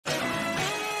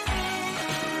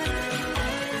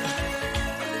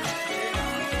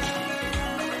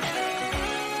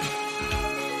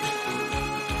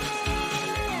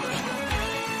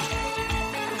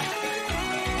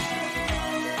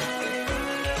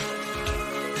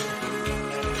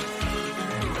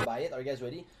guys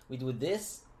ready? We do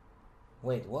this.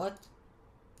 Wait, what?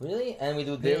 Really? And we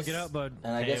do this. Get out, bud.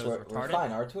 And I guess we're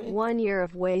fine, aren't we? 1 year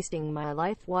of wasting my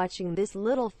life watching this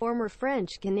little former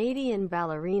French-Canadian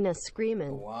ballerina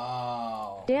screaming,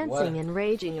 wow, dancing and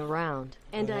raging around.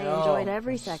 And I enjoyed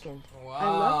every second. Wow. I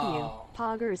love you.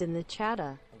 Poggers in the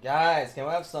chatta. Guys, can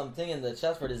we have something in the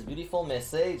chat for this beautiful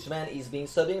message? Man, he's been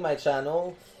subbing my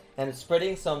channel and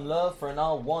spreading some love for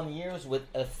now 1 year with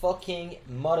a fucking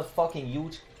motherfucking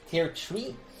huge tier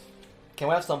 3. Can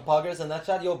we have some poggers in that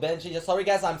chat? Yo, Benji, sorry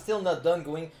guys, I'm still not done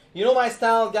going. You know my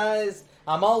style, guys.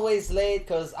 I'm always late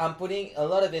because I'm putting a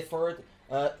lot of effort.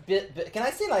 Can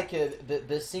I say like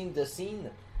the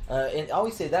scene? And I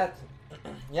always say that.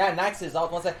 Yeah, Nax is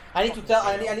out. One sec. I need to tell.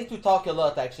 I need to talk a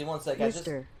lot actually. One sec.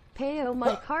 Mr. Payo,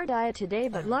 my car died today,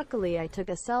 but luckily I took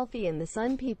a selfie in the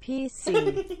sun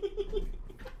PPC.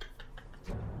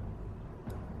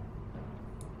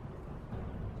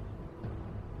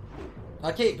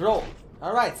 Okay, bro.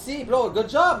 Alright, see, bro. Good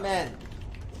job, man.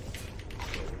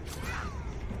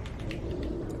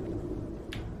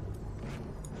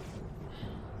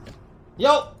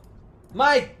 Yo!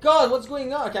 My god, what's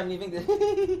going on? Okay, I'm leaving this.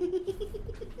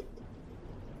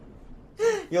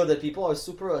 Yo, the people are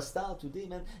super hostile today,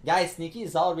 man. Guys, Sneaky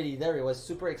is already there. He was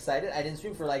super excited. I didn't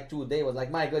stream for like 2 days. I was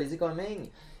like, my god, is he coming?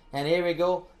 And here we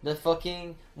go. The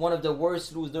fucking one of the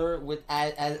worst loser with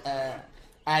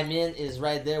Amin is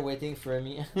right there waiting for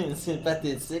me. It's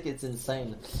pathetic. It's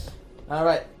insane.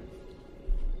 Alright.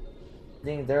 I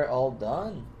think they're all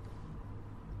done.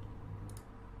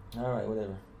 Alright,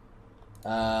 whatever.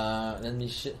 Let me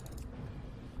shit.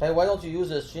 Hey, why don't you use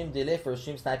a stream delay for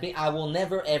stream sniping? I will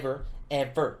never, ever,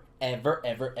 ever, ever,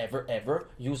 ever, ever, ever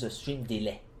use a stream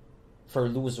delay for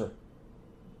loser.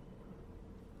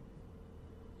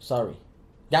 Sorry.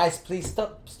 Guys, please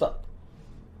stop. Stop.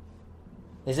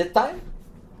 Is it time?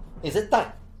 Is it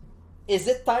time? Is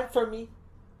it time for me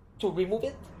to remove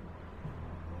it?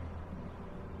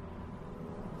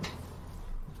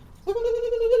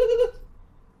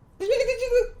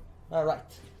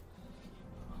 Alright.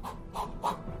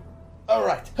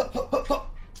 Alright.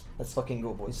 Let's fucking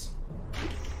go, boys.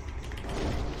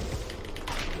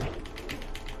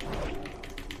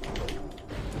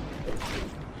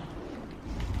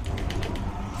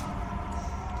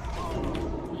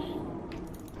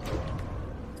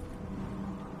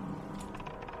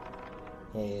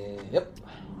 Yep.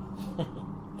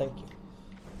 Thank you.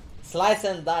 Slice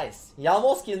and dice. He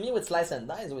almost killed me with slice and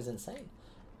dice. It was insane.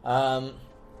 Alright.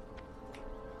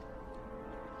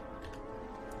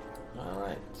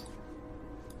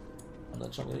 I'm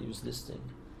not sure I'm gonna use this thing.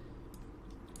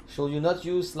 Should you not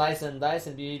use slice and dice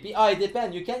in PvP? Oh, it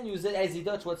depends. You can use it. As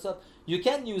Dutch, what's up? You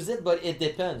can use it, but it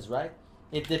depends, right?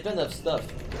 It depends of stuff.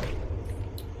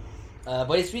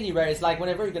 But it's really rare. It's like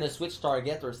whenever you're gonna switch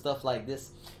target or stuff like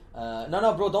this.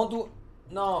 No, bro, don't do.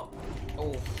 No.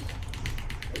 Oh.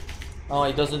 Oh,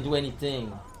 it doesn't do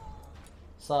anything.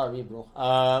 Sorry, bro.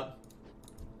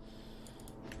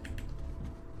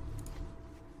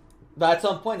 But at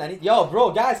some point, I need. Yo,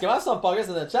 bro, guys, can I have some progress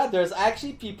in the chat? There's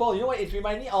actually people. You know what? It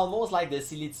reminded me almost like the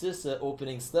Silitus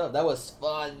opening stuff. That was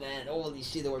fun, man. Holy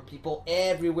shit, there were people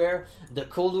everywhere. The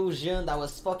collusion, that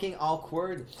was fucking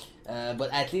awkward.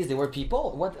 But at least there were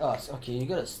people. What else? Okay, you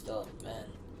gotta stop, man.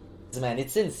 Man,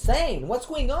 it's insane. What's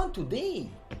going on today?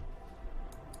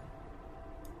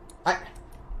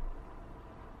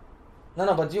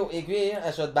 No, but yo, Aiguille,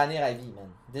 I should bannir IV,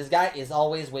 man. This guy is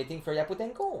always waiting for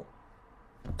Yaputenko.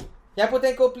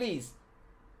 Yaputenko, please.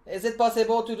 Is it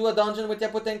possible to do a dungeon with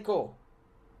Yaputenko?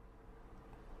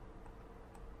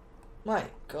 My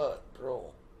god,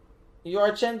 bro. You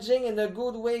are changing in a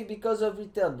good way because of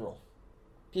retail, bro.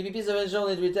 PvP is original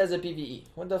and retail is a PvE.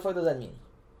 What the fuck does that mean?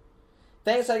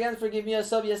 Thanks again for giving me a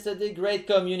sub yesterday. Great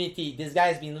community. This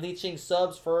guy's been leeching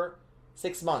subs for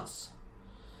 6 months.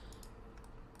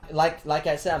 Like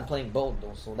I said, I'm playing both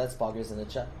though, so that's poggers in the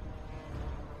chat.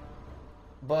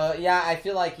 But yeah, I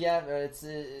feel like it's.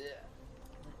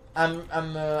 I'm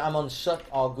on shock.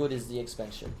 How good is the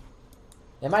expansion?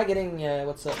 Am I getting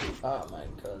what's up? Oh my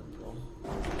god, bro.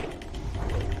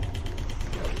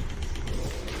 Yeah.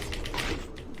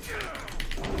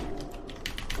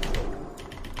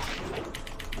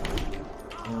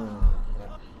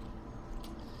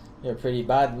 You're pretty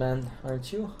bad, man,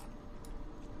 aren't you?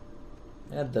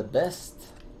 At the best.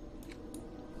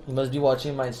 You must be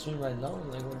watching my stream right now.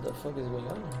 Like, what the fuck is going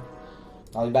on?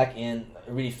 I'll be back in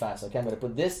really fast. Okay, I'm gonna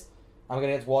put this. I'm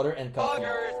gonna get water and coffee.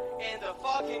 Poggers in the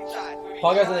fucking chat.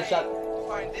 Poggers in the chat. To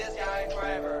find this guy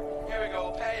forever. Here we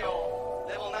go. Payo,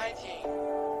 level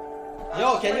 19.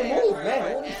 Yo, can you move, man?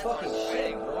 Holy fucking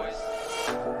shit, bro.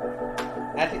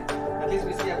 At least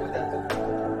we see I put that too.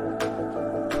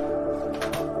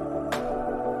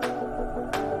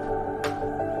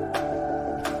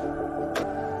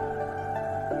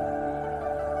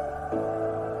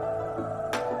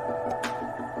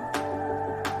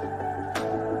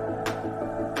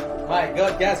 My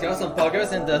god, guys, you have some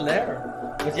poggers in the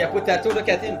lair. But yeah, Potato, look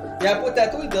at him. Yeah,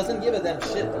 Potato, he doesn't give a damn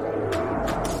shit.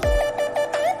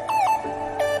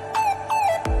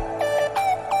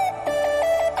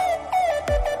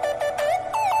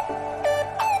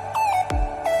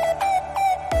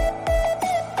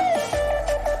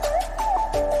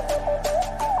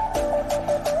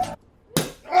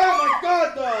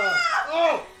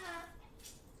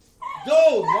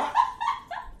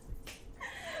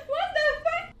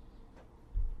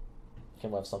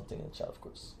 Something in the chat, of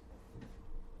course.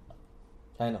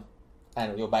 I know.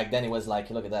 Yo, back then it was like,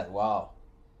 look at that, wow.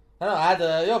 I know, I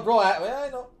had yo, bro, I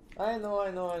know.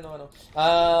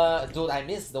 Dude, I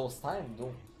miss those times,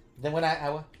 dude. Then when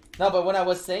no, but when I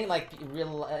was saying like in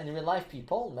real life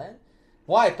people, man,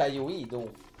 why Payo,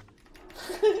 dude?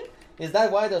 Is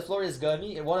that why the floor is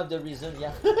gummy? One of the reasons,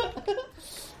 yeah.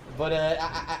 But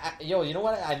yo, you know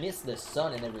what? I miss the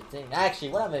sun and everything. Actually,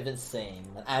 what am I even saying?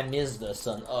 I miss the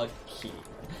sun. Okay,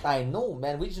 I know,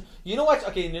 man. You know what?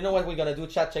 Okay, you know what we're gonna do?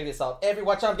 Chat, check this out.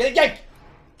 Watch out! I'm getting ganked.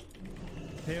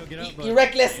 Payo, get up, Your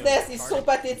recklessness is so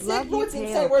pathetic, bro. It's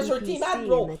insane. Where's your team at,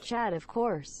 bro? In the chat, of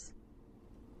course.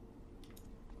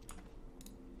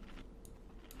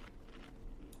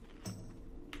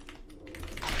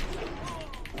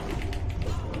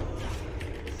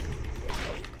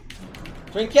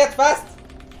 Trinket, fast!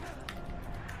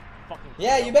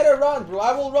 Yeah, you better run, bro.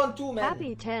 I will run too, man.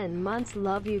 Happy 10 months,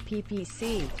 love you,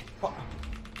 PPC.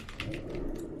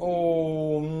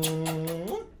 Oh.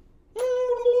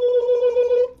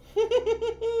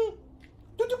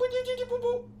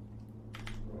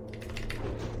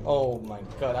 Oh my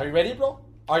god. Are you ready, bro?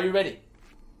 Are you ready?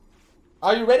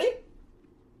 Are you ready?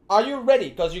 Are you ready?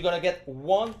 Because you're gonna get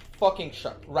one fucking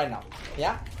shot right now.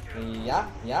 Yeah?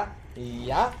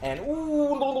 Yeah, and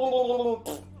ooh,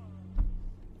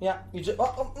 yeah, you just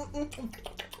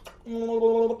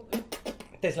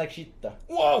tastes like shit.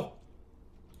 Whoa!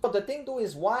 But the thing though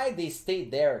is why they stayed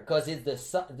there, because it's the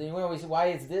sun. You know why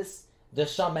it's this? The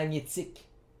champ magnétique,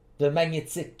 the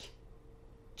magnetic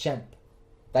champ.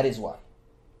 That is why.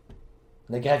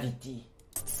 The gravity.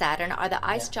 Saturn are the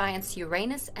ice giants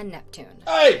Uranus and Neptune.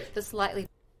 Hey! The slightly.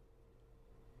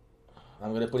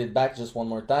 I'm gonna put it back just one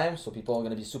more time, so people are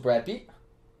gonna be super happy.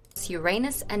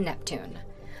 Uranus and Neptune.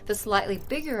 The slightly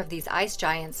bigger of these ice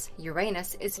giants,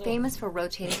 Uranus, is famous for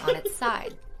rotating on its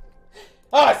side.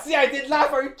 Oh, see, I did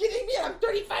laugh. Are you kidding me? I'm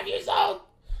 35 years old.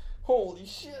 Holy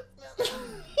shit, man.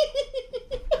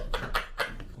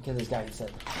 Kill this guy, he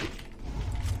said.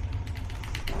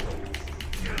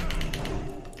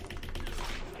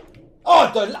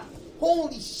 Oh,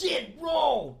 holy shit,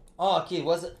 bro. Oh, okay,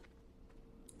 was it?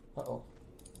 Uh-oh.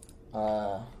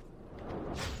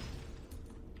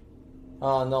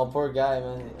 Oh no, poor guy,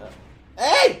 man.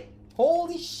 Hey!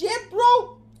 Holy shit,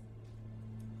 bro!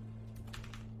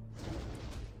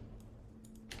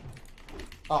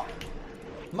 Oh.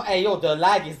 Hey, yo, the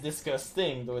lag is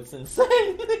disgusting, though. It's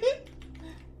insane.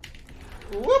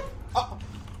 Whoop! Oh.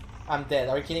 I'm dead.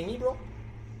 Are you kidding me, bro?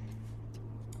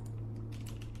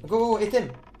 Go, hit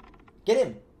him. Get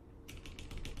him.